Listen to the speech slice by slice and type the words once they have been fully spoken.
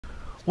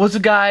What's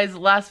up, guys?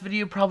 Last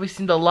video probably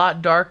seemed a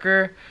lot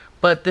darker,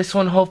 but this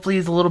one hopefully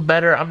is a little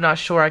better. I'm not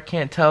sure, I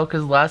can't tell,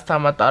 because last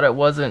time I thought it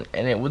wasn't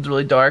and it was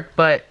really dark.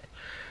 But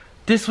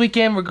this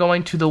weekend we're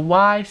going to the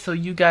Y, so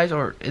you guys,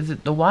 or is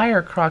it the Y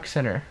or Croc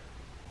Center?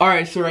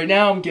 Alright, so right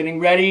now I'm getting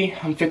ready.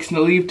 I'm fixing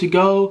to leave to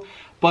go.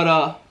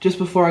 But just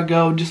before I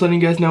go, just letting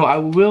you guys know, I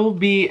will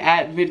be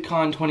at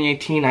VidCon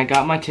 2018. I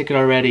got my ticket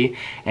already,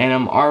 and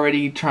I'm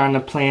already trying to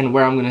plan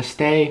where I'm going to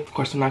stay. Of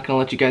course, I'm not going to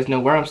let you guys know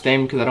where I'm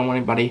staying because I don't want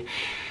anybody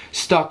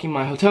stalking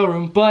my hotel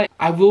room. But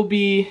I will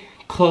be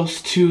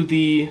close to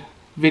the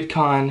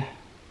VidCon,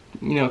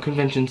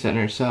 convention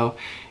center. So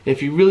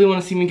if you really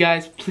want to see me,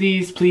 guys,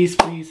 please, please,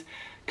 please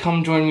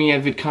come join me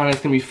at VidCon.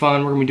 It's going to be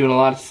fun. We're going to be doing a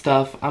lot of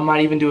stuff. I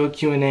might even do a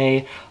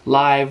Q&A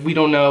live. We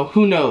don't know.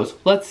 Who knows?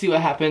 Let's see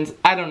what happens.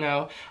 I don't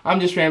know. I'm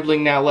just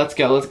rambling now. Let's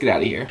go. Let's get out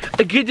of here.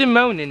 Good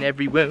morning,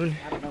 everyone.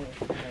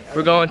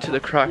 We're going to the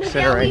Croc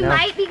Center right now. We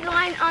might be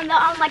going on the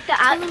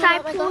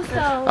outside pool,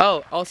 so.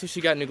 Oh, also she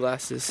got new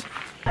glasses.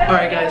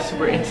 Alright, guys, so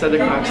we're inside the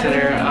Croc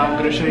Center. I'm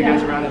going to show you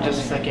guys around in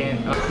just a second.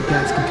 You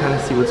guys can kind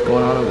of see what's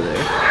going on over there.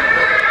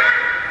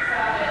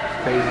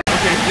 Crazy.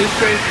 Okay, so this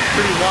place is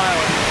pretty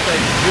wild. It's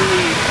like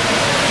really,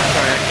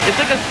 it's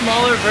like a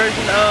smaller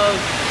version of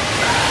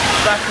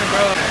Spastic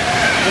Bro.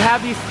 They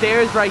have these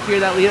stairs right here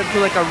that lead up to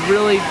like a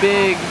really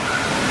big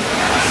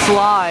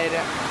slide.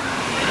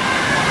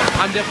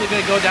 I'm definitely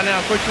gonna go down there.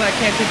 Unfortunately, I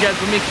can't take you guys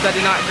with me because I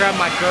did not grab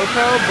my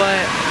GoPro,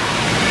 but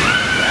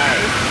yeah,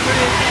 it's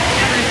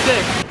pretty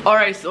sick.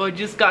 Alright, so I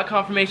just got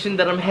confirmation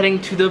that I'm heading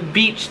to the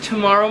beach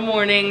tomorrow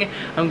morning.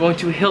 I'm going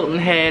to Hilton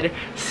Head,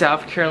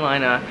 South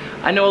Carolina.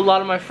 I know a lot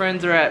of my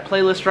friends are at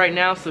Playlist right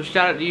now, so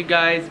shout out to you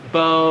guys,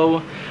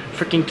 Bo,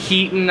 freaking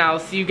Keaton. I'll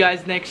see you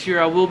guys next year.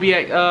 I will be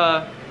at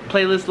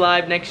Playlist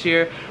Live next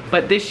year,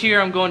 but this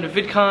year I'm going to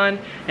VidCon,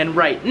 and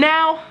right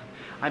now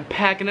I'm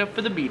packing up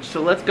for the beach.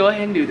 So let's go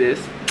ahead and do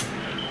this.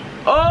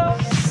 Oh!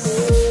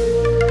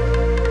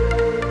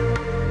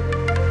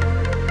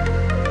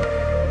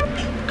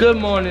 Good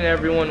morning,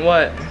 everyone.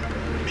 What?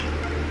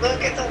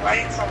 Look at the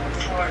lights on the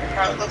floor,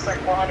 how it looks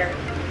like water.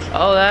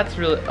 Oh, that's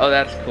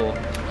cool.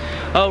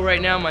 Oh,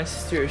 right now my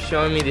sister is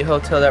showing me the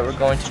hotel that we're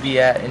going to be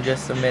at in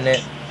just a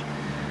minute.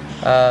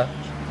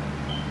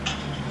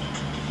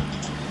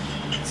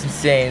 It's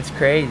insane, it's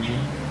crazy.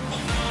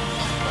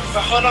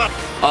 But hold on.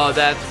 Oh,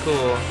 that's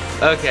cool.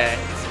 Okay.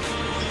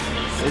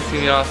 It's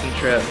gonna be an awesome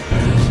trip.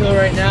 So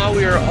right now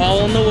we are all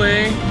on the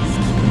way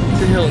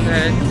to Hilton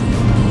Head.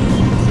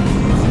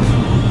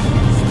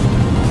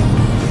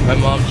 My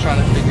mom's trying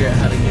to figure out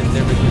how to get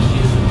there because she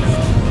doesn't know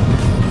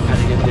how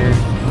to get there.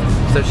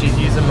 So she's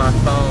using my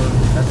phone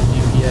as a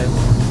GPS.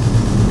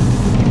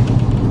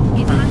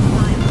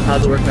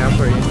 How's it work now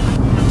for you?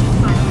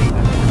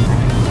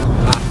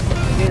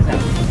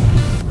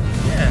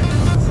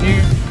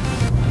 Yeah.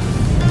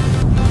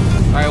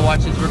 Alright,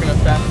 watch this. We're gonna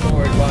fast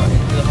forward while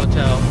into the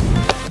hotel.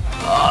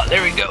 Oh,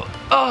 there we go.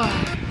 Oh,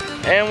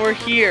 and we're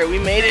here. We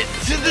made it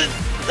to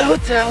the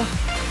hotel.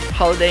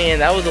 Holiday Inn.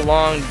 That was a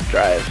long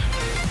drive.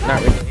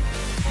 Not really.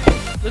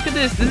 Look at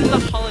this. This is the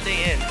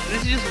Holiday Inn.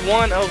 This is just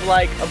one of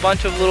like a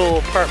bunch of little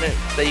apartments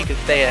that you can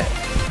stay at.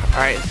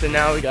 Alright, so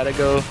now we gotta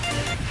go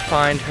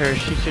find her.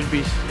 She should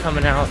be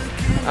coming out.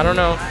 I don't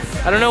know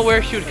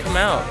where she would come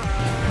out.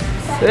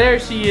 There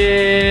she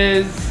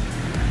is.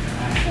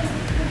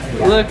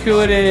 Look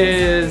who it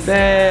is.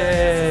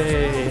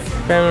 Hey!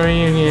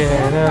 Family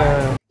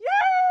reunion.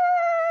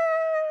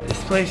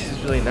 This place is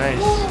really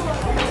nice.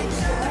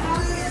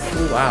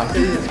 Ooh, wow.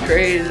 This is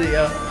crazy,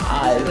 yo.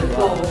 It's a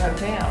cool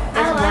hotel.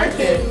 I like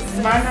it.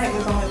 My night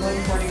was only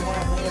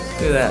 $141.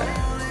 Look at that.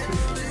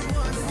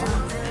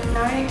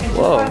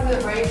 Whoa.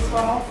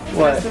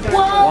 What?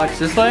 Whoa, Watch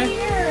this way?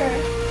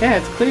 Clear. Yeah,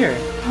 it's clear.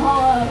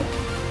 Whoa.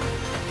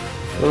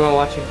 What am I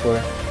watching for?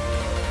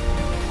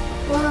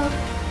 Whoa.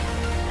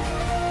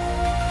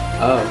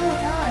 Oh. Oh,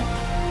 God.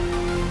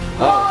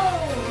 Oh. Whoa.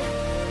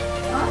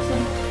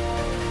 Awesome.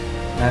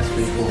 That's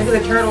pretty cool. Look at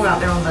the turtle out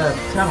there on the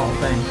tunnel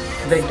thing.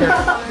 The big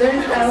turtle.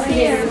 There's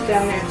alligators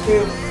down there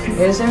too.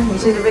 Is there? You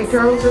see the big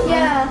turtles?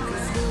 Yeah.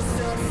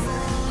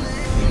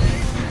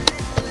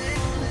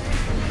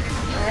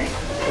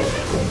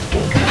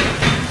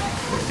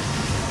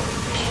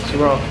 So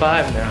we're on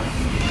 5 now.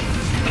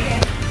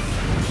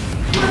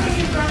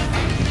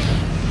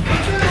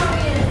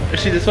 Is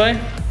she this way?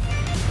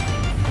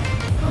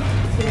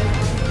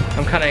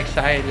 I'm kind of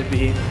excited to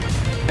be.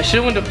 I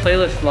should have went to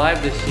Playlist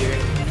Live this year.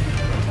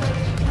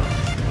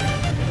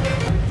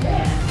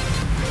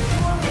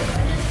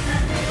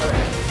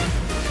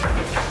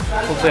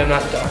 Hopefully I'm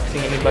not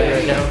doxing anybody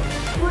right now.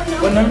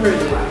 What number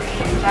is it?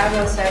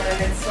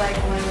 507. It's like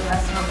one of the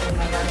last numbers in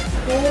my life.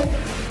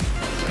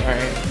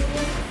 Alright.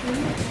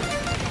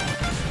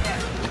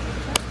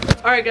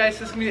 Alright, guys,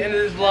 this is gonna be the end of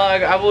this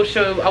vlog. I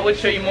would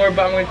show you more,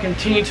 but I'm gonna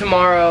continue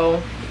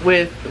tomorrow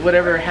with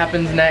whatever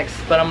happens next.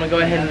 But I'm gonna go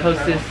ahead and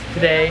post this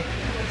today.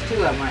 It's too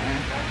loud, Maya.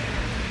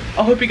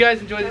 I hope you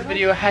guys enjoyed this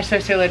video.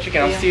 Hashtag stay electric,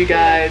 and I'll see you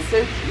guys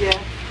in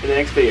the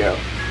next video.